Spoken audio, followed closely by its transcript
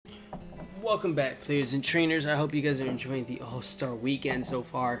Welcome back, players and trainers. I hope you guys are enjoying the All-Star weekend so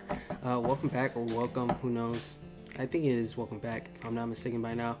far. Welcome back, or welcome, who knows. I think it is welcome back, if I'm not mistaken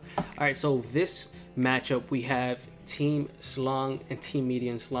by now. Alright, so this matchup, we have Team Slong and Team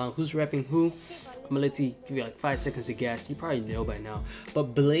Medium Slong. Who's repping who? I'm gonna let you give you like 5 seconds to guess. You probably know by now.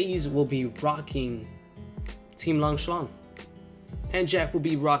 But Blaze will be rocking Team Long Slong. And Jack will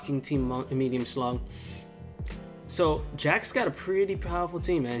be rocking Team Medium Slong. So Jack's got a pretty powerful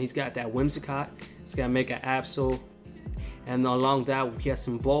team, man. He's got that Whimsicott, he's got Mega Absol, and along that he has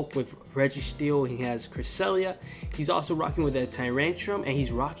some bulk with Registeel. He has Cresselia. He's also rocking with a Tyrantrum, and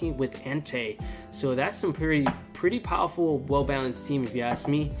he's rocking with Entei. So that's some pretty powerful, well-balanced team, if you ask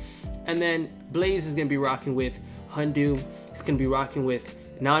me. And then Blaze is gonna be rocking with Houndoom. He's gonna be rocking with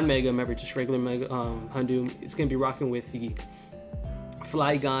non-Mega, remember, just regular Mega Houndoom. It's gonna be rocking with the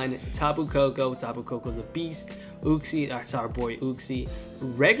Flygon, Tapu Koko. Tapu Koko's a beast. Uxie, that's our boy Uxie.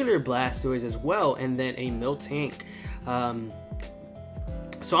 Regular Blastoise as well, and then a Miltank.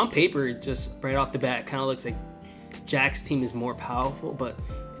 So on paper, just right off the bat, it kind of looks like Jack's team is more powerful, but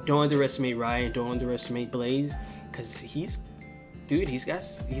don't underestimate Ryan, don't underestimate Blaze, because he's got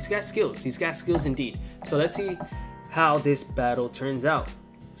skills. He's got skills indeed. So let's see how this battle turns out.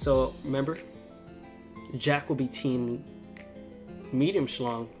 So remember, Jack will be team Medium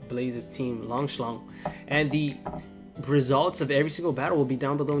Slong, Blaze's team Long Slong, and the results of every single battle will be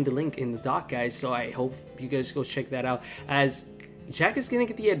down below in the link in the doc, guys. So I hope you guys go check that out, as Jack is gonna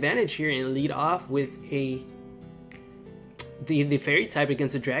get the advantage here and lead off with the fairy type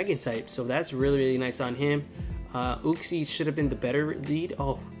against a dragon type. So that's really nice on him. Uxie should have been the better lead.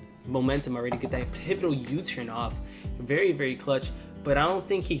 Oh, momentum already, get that pivotal U-turn off, very clutch. But I don't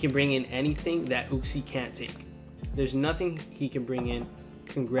think he can bring in anything that Uxie can't take. There's nothing he can bring in.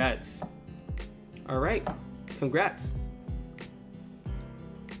 Congrats. All right, congrats.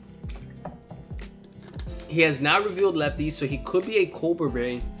 He has now revealed Lefty, so he could be a Cobra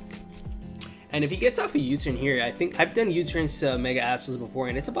Ray. And if he gets off a U-turn here, I think I've done U-turns to Mega Absols before,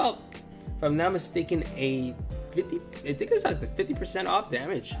 and it's about, if I'm not mistaken, I think it's like the 50% off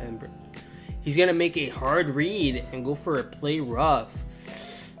damage. And he's gonna make a hard read and go for a play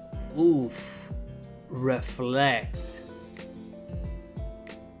rough. Oof. Reflect.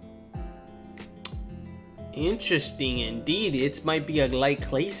 Interesting indeed. It might be a light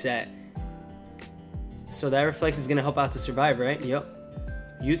clay set, so that Reflect is gonna help out to survive, right? Yep.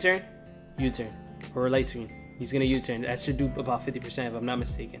 U-turn, U-turn, or a light screen. He's gonna U-turn. That should do about 50%, if I'm not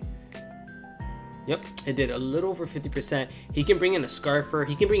mistaken. Yep, it did a little over 50%. He can bring in a Scarfer.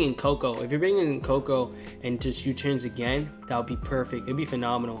 He can bring in Coco. If you're bringing in Coco and just U-turns again, that would be perfect. It'd be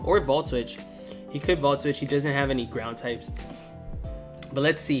phenomenal. Or Volt Switch. He could Volt Switch. He doesn't have any ground types. But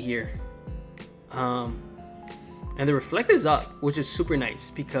let's see here. And the Reflect is up, which is super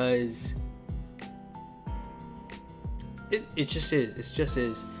nice, because it just is. It just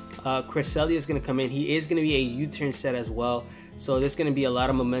is. Cresselia is going to come in. He is going to be a U-turn set as well. So there's going to be a lot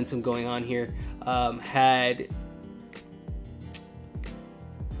of momentum going on here. Had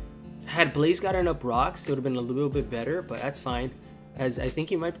Blaze gotten up rocks, it would have been a little bit better, but that's fine. As I think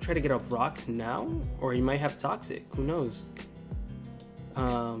he might try to get up rocks now, or he might have Toxic. Who knows?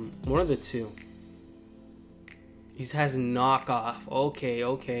 One of the two. He has Knockoff.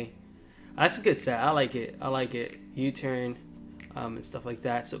 Okay. That's a good set. I like it. U-turn, and stuff like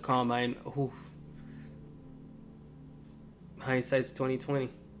that. So Calm Mind. Oof. Hindsight's 2020.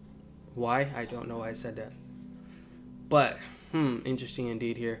 Why? I don't know why I said that. But interesting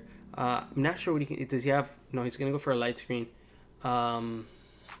indeed here. I'm not sure what he can. Does he have? No, he's gonna go for a light screen. So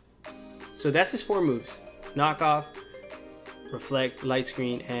that's his 4 moves: Knockoff, Reflect, Light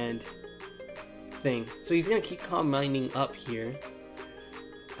Screen, and thing. So he's gonna keep Calm Minding up here.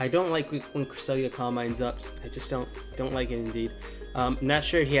 I don't like when Cresselia Calm Minds up. I just don't like it indeed. Not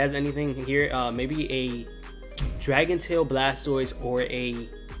sure if he has anything here. Maybe a Dragon Tail Blastoise, or a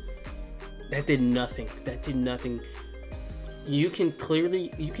that did nothing. You can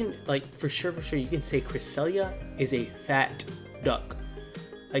like for sure you can say Cresselia is a fat duck.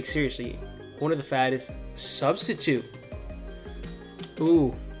 Like seriously, one of the fattest. Substitute.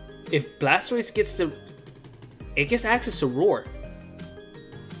 Ooh, if Blastoise gets access to Roar.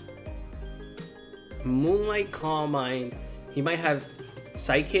 Moonlight, Calm Mind. He might have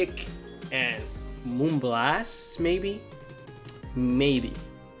Psychic and Moonblast, maybe.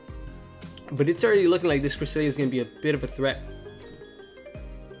 But it's already looking like this Cresselia is going to be a bit of a threat.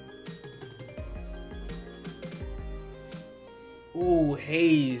 Ooh,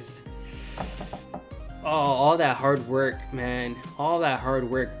 Haze. Oh, all that hard work, man. All that hard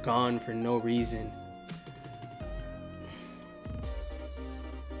work gone for no reason.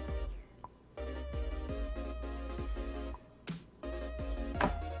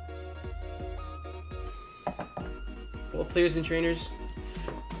 well, players and trainers,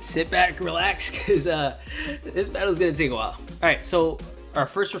 sit back, relax, because this battle's gonna take a while. All right, so our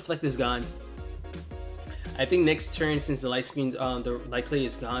first reflect is gone. I think next turn, since the light screen's the light clay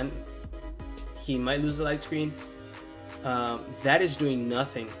is gone, he might lose the light screen. That is doing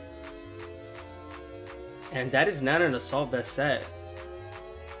nothing, and that is not an assault vest set.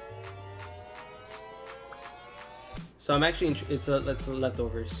 So I'm actually it's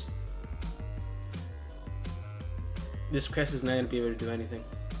leftovers. This crest is not gonna be able to do anything.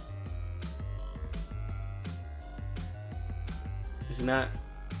 It's not.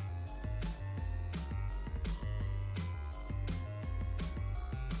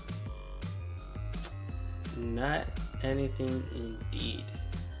 Not anything indeed.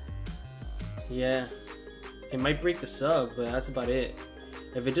 Yeah, it might break the sub, but that's about it.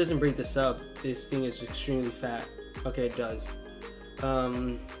 If it doesn't break the sub, this thing is extremely fat. Okay, it does.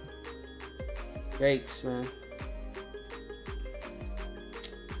 Yikes, man.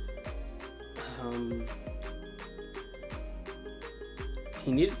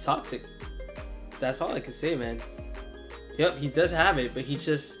 He needed toxic. That's all I can say, man. Yep, he does have it, but he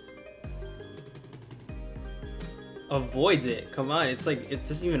just avoids it. Come on, it's like it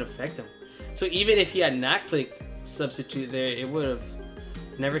doesn't even affect him. So even if he had not clicked substitute there, it would have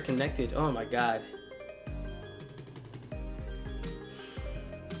never connected. Oh my god.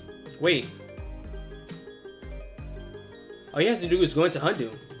 Wait. All he has to do is go into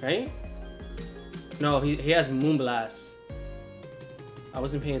Hundu, right? No, he has Moonblast. I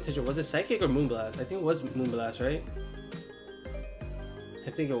wasn't paying attention. Was it Psychic or Moonblast? I think it was Moonblast, right? I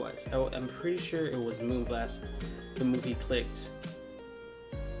think it was. I'm pretty sure it was Moonblast, the move he clicked.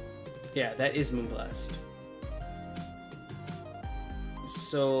 Yeah, that is Moonblast.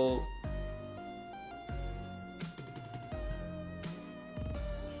 So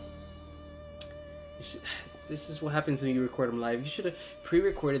this is what happens when you record them live. You should have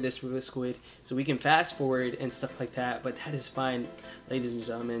pre-recorded this with Squid so we can fast forward and stuff like that, but that is fine, ladies and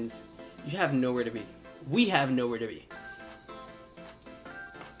gentlemen. You have nowhere to be. We have nowhere to be.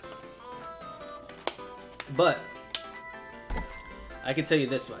 But I can tell you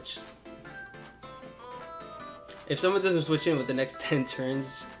this much. If someone doesn't switch in with the next 10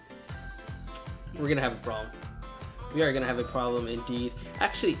 turns, we're gonna have a problem. We are gonna have a problem indeed.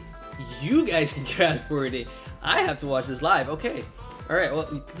 Actually, you guys can fast forward it. I have to watch this live. Okay. Alright, well,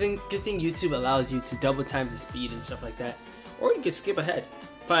 good thing YouTube allows you to double times the speed and stuff like that. Or you can skip ahead.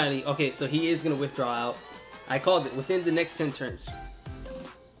 Finally, okay, so he is gonna withdraw out. I called it within the next 10 turns.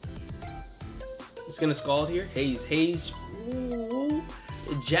 It's gonna scald here. Haze. Ooh.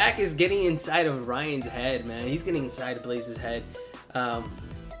 Jack is getting inside of Ryan's head, man. He's getting inside of Blaze's head.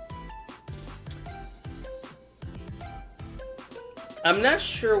 I'm not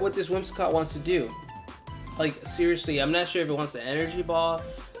sure what this Whimsicott wants to do. Like, seriously, I'm not sure if it wants the energy ball.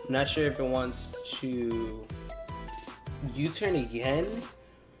 I'm not sure if it wants to U-turn again.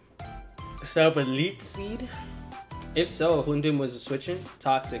 Set up a Leech Seed. If so, Hundum was a switch-in.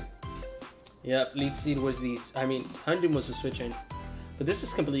 Toxic. Yep, Leech Seed was the... I mean, Hundum was a switch-in. But this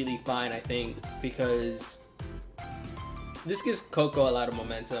is completely fine, I think, because this gives Coco a lot of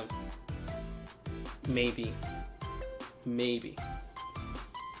momentum. Maybe. Maybe.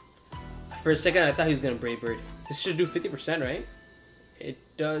 For a second, I thought he was going to Brave Bird. This should do 50%, right? It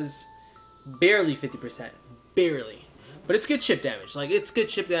does barely 50%. Barely. But it's good chip damage. Like, it's good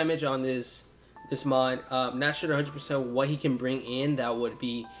chip damage on this mod. Not sure 100% what he can bring in that would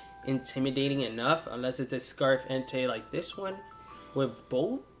be intimidating enough. Unless it's a Scarf Entei like this one. With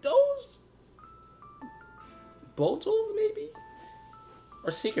Bulldoze? Bulldoze, maybe?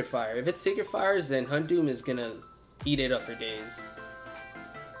 Or Secret Fire. If it's Secret Fires, then Hundum is going to eat it up for days.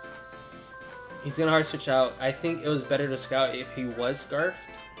 He's gonna hard switch out. I think it was better to scout if he was scarfed.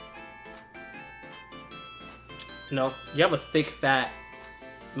 No, you have a thick, fat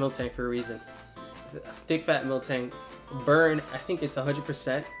Miltank for a reason. A thick, fat Miltank. Burn, I think it's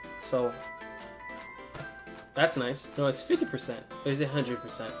 100%. So that's nice. No, it's 50%. Or is it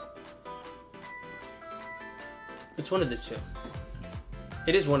 100%? It's one of the two.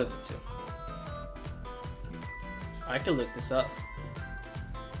 It is one of the two. I can look this up.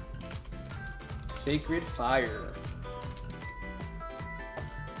 Sacred Fire.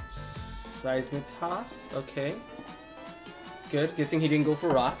 Seismitas. Okay. Good. Good thing he didn't go for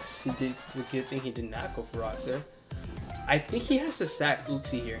rocks. It's a good thing he did not go for rocks there. I think he has to sack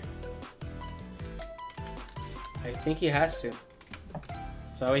Uxie here. I think he has to.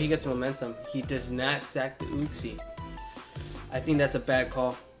 So that way he gets momentum. He does not sack the Uxie. I think that's a bad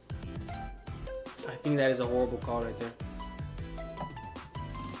call. I think that is a horrible call right there.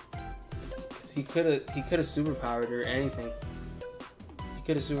 He could have superpowered or anything. He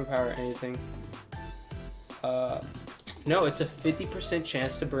could have superpowered anything. No, it's a 50%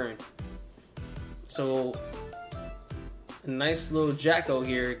 chance to burn. So a nice little Jacko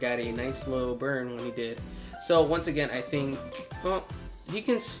here got a nice little burn when he did. So once again, I think he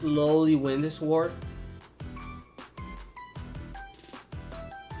can slowly win this war.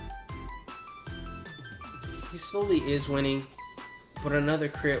 He slowly is winning, but another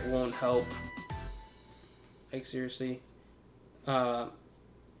crit won't help. Like seriously.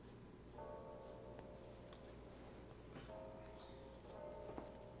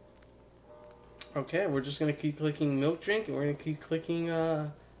 Okay, we're just gonna keep clicking milk drink, and we're gonna keep clicking.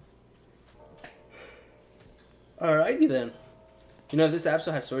 Alrighty then. You know, if this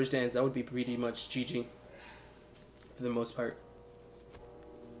episode had storage dance, that would be pretty much GG for the most part.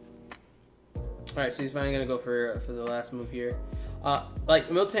 Alright, so he's finally gonna go for the last move here. Like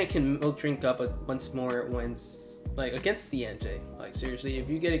Miltank can milk drink up once more like against the Entei. Like seriously, if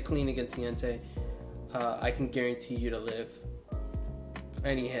you get it clean against the Entei, I can guarantee you to live.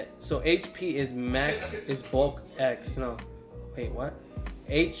 Any hit. So HP is max is bulk X. No, wait, what?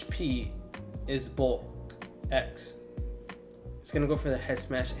 HP is bulk X. It's gonna go for the head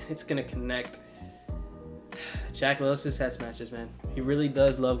smash, and it's gonna connect. Jack loves his head smashes, man. He really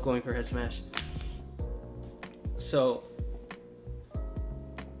does love going for head smash. So,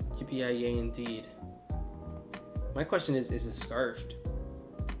 yippee-yay indeed. My question is it scarfed?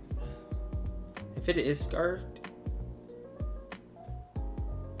 If it is scarfed,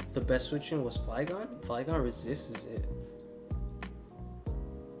 the best switching was Flygon? Flygon resists it.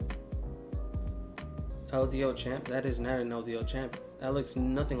 LDL champ? That is not an LDL champ. That looks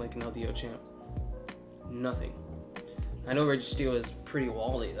nothing like an LDL champ. Nothing. I know Registeel is pretty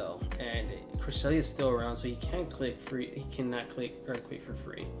wally though, and Cresselia is still around, so he can't click free. He cannot click Earthquake for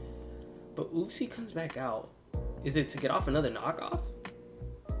free. But Oopsie comes back out. Is it to get off another knockoff?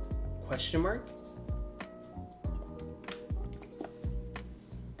 Question mark?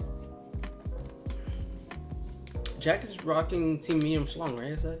 Jack is rocking Team Medium Schlong,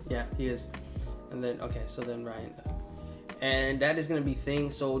 right? Is that? Yeah, he is. And then, okay, so then Ryan. And that is going to be thing.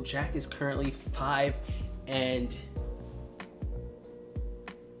 So Jack is currently 5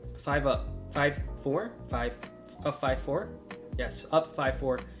 up. 5-4? 5-4? Yes, up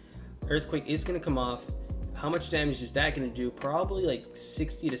 5-4. Earthquake is going to come off. How much damage is that going to do? Probably like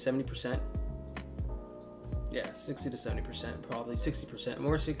 60 to 70%. Yeah, 60 to 70%, probably 60%.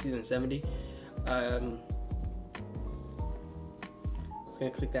 More 60 than 70. Gonna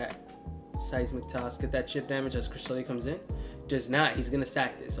click that seismic toss, get that chip damage as Cresselia comes in. Does not. He's gonna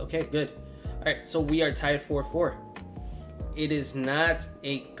sack this. Okay, good. All right, so we are tied 4-4. It is not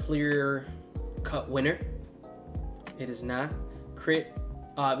a clear cut winner. It is not. Crit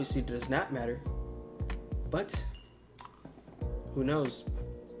obviously does not matter, but who knows?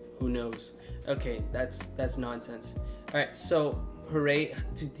 Who knows? Okay, that's nonsense. All right, so hooray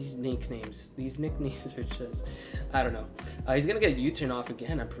to these nicknames. These nicknames are just, I don't know. He's gonna get a U-turn off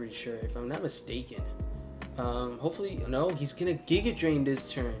again, I'm pretty sure, if I'm not mistaken. Hopefully, no, he's gonna Giga Drain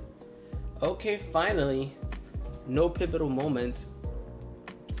this turn. Okay, finally, no pivotal moments.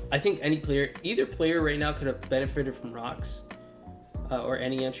 I think any player, either player right now could have benefited from rocks or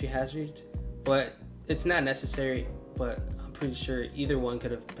any entry hazard, but it's not necessary. But I'm pretty sure either one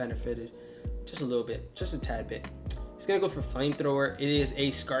could have benefited just a little bit, just a tad bit. He's gonna go for Flamethrower. It is a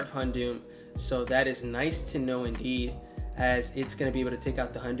Scarf Houndoom, so that is nice to know indeed, as it's gonna be able to take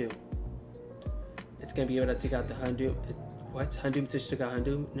out the Houndoom. It's gonna be able to take out the Houndoom. What? Houndoom just took out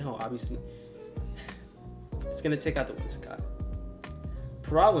Houndoom? No, obviously. It's gonna take out the Whimsicott.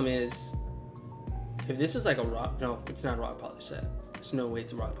 Problem is, if this is like a rock, no, it's not a rock polish set. There's no way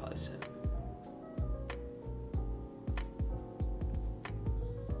it's a rock polish set.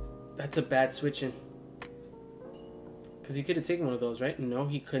 That's a bad switching. Because he could have taken one of those, right? No,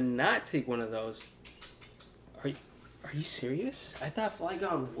 he could not take one of those. Are you serious? I thought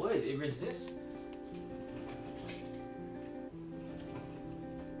Flygon would. It resists.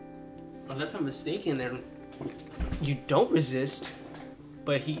 Unless I'm mistaken, then you don't resist.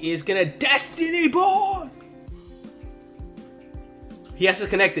 But he is gonna Destiny Ball! He has to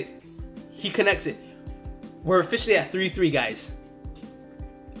connect it. He connects it. We're officially at 3-3, guys.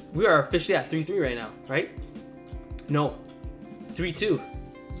 We are officially at 3-3 right now, right? No. 3-2.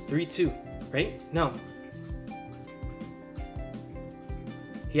 3-2, right? No.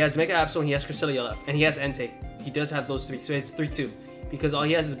 He has Mega Absol and he has Cresselia left. And he has Entei. He does have those three. So it's 3-2. Because all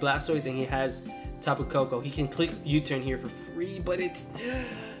he has is Blastoise and he has Tapu Koko. He can click U-turn here for free, but it's...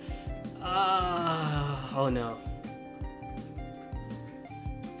 oh no.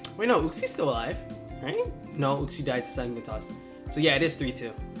 Wait, no, Uxi's still alive, right? No, Uxie died to Seismic Toss. So yeah, it is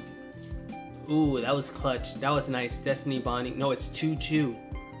 3-2. Ooh, that was clutch. That was nice. Destiny bonding. No, it's 2-2.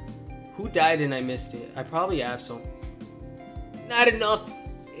 Who died and I missed it? I probably Absol. Not enough.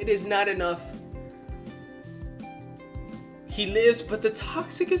 It is not enough. He lives, but the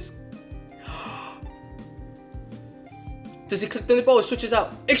toxic is... Does he click the bow? It switches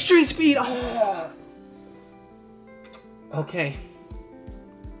out. Extreme speed! Oh. Okay.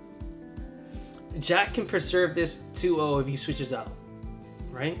 Jack can preserve this 2-0 if he switches out.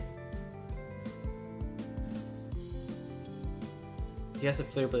 Right? He has a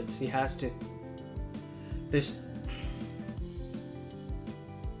Flare Blitz. He has to. There's...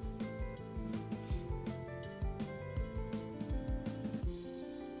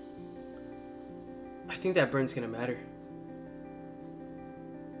 I think that burn's gonna matter.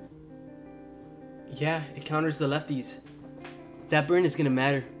 Yeah, it counters the lefties. That burn is gonna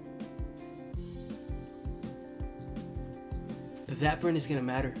matter. That burn is gonna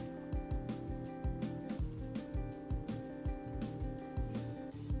matter.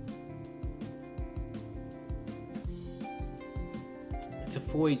 It's a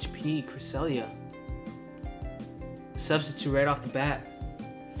 4 HP Cresselia. Substitute right off the bat.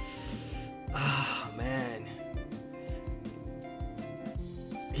 Ah, man.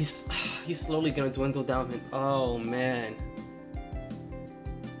 He's slowly gonna dwindle down. Oh, man.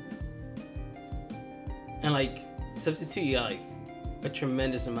 And like, substitute, you got like a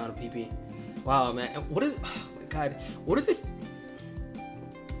tremendous amount of PP. Wow, man. What is... Oh, my God. What are the...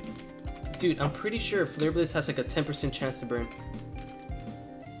 Dude, I'm pretty sure Flare Blitz has like a 10% chance to burn.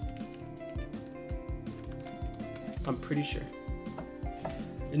 I'm pretty sure.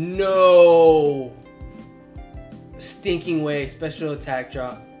 No! Stinking way. Special attack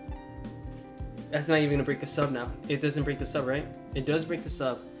drop. That's not even gonna break the sub now. It doesn't break the sub, right? It does break the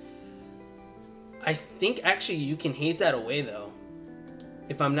sub. I think actually you can haze that away though.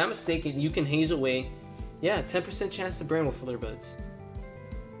 If I'm not mistaken, you can haze away. Yeah, 10% chance to burn with Flare Blitz.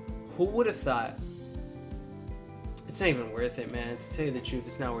 Who would have thought? It's not even worth it, man. To tell you the truth,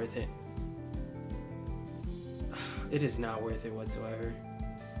 it's not worth it. It is not worth it whatsoever.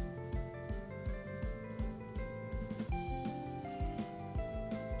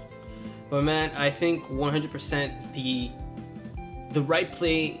 But man, I think 100% the right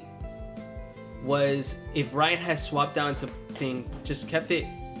play was if Ryan had swapped down to thing, just kept it.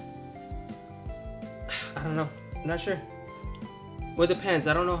 I don't know. I'm not sure. Well, it depends.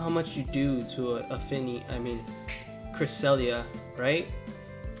 I don't know how much you do to a Finny. I mean, Cresselia, right?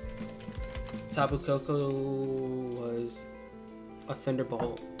 Tapu Koko was a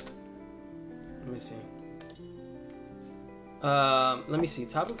Thunderbolt. Let me see. Let me see.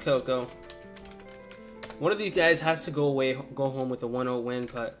 Tapu Koko. One of these guys has to go home with a 1-0 win,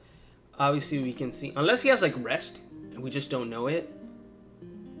 but obviously we can see, unless he has like rest and we just don't know it.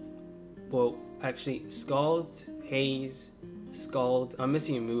 Well, actually, Scald, Haze, Scald. I'm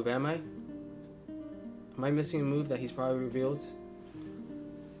missing a move, am I? Am I missing a move that he's probably revealed?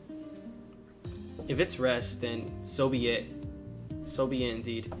 If it's rest, then so be it. So be it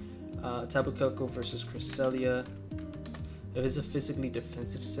indeed. Tapu Koko versus Cresselia. If it's a physically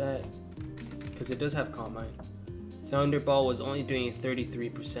defensive set, because it does have Calm Mind. Thunderball was only doing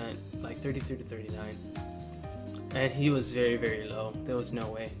 33%, like 33 to 39. And he was very, very low. There was no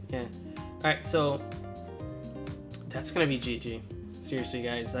way. Yeah. Alright, so that's going to be GG. Seriously,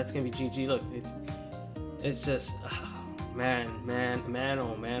 guys, that's going to be GG. Look, it's just, oh, man,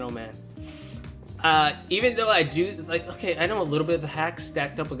 oh man. Even though I do, like, okay, I know a little bit of the hacks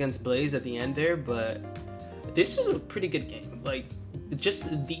stacked up against Blaze at the end there, but this was a pretty good game. Like,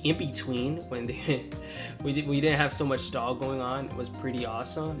 just the in-between when we didn't have so much stall going on, it was pretty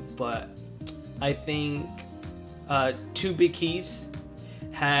awesome. But I think 2 big keys,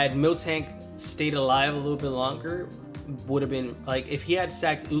 had Miltank stayed alive a little bit longer, would have been, like, if he had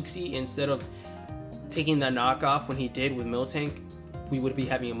sacked Uxie instead of taking that knockoff when he did with Miltank, we would be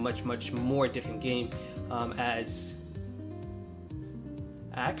having a much more different game. As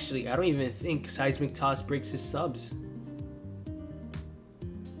actually, I don't even think Seismic Toss breaks his subs.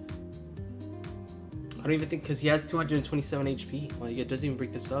 I don't even think, because he has 227 HP. Like, it doesn't even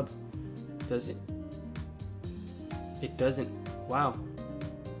break the sub. Does it? It doesn't. Wow.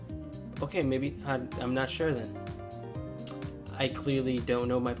 Okay, maybe I'm not sure then. I clearly don't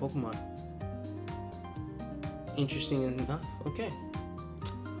know my Pokemon. Interesting enough. Okay.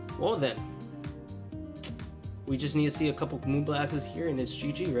 Well then, we just need to see a couple Moonblasts here and it's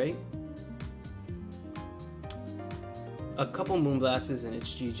GG, right? A couple Moonblasts and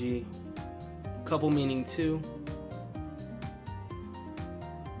it's GG. Couple meaning 2.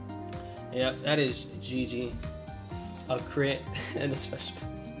 Yep, that is GG. A crit and a special.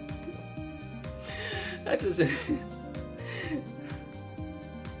 That just.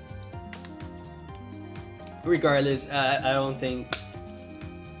 Regardless, I don't think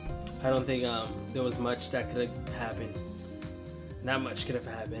there was much that could have happened. Not much could have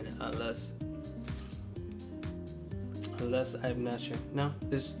happened unless I'm not sure. No,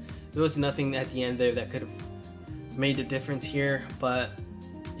 there was nothing at the end there that could have made the difference here. But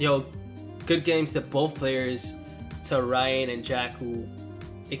yo, good games to both players, to Ryan and Jack, who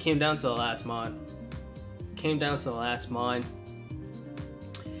it came down to the last mod.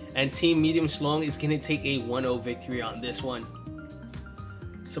 And Team Medium Schlong is going to take a 1-0 victory on this one.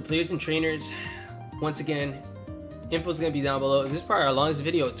 So players and trainers, once again, info is going to be down below. This is probably our longest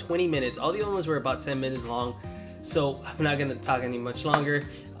video, 20 minutes. All the other ones were about 10 minutes long. So I'm not going to talk any much longer.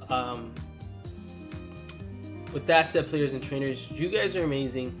 With that said, players and trainers, you guys are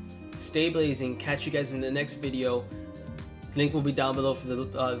amazing. Stay blazing. Catch you guys in the next video. Link will be down below for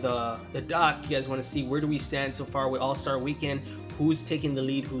the doc. You guys want to see where do we stand so far with All-Star Weekend? Who's taking the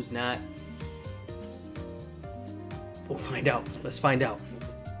lead? Who's not? We'll find out. Let's find out.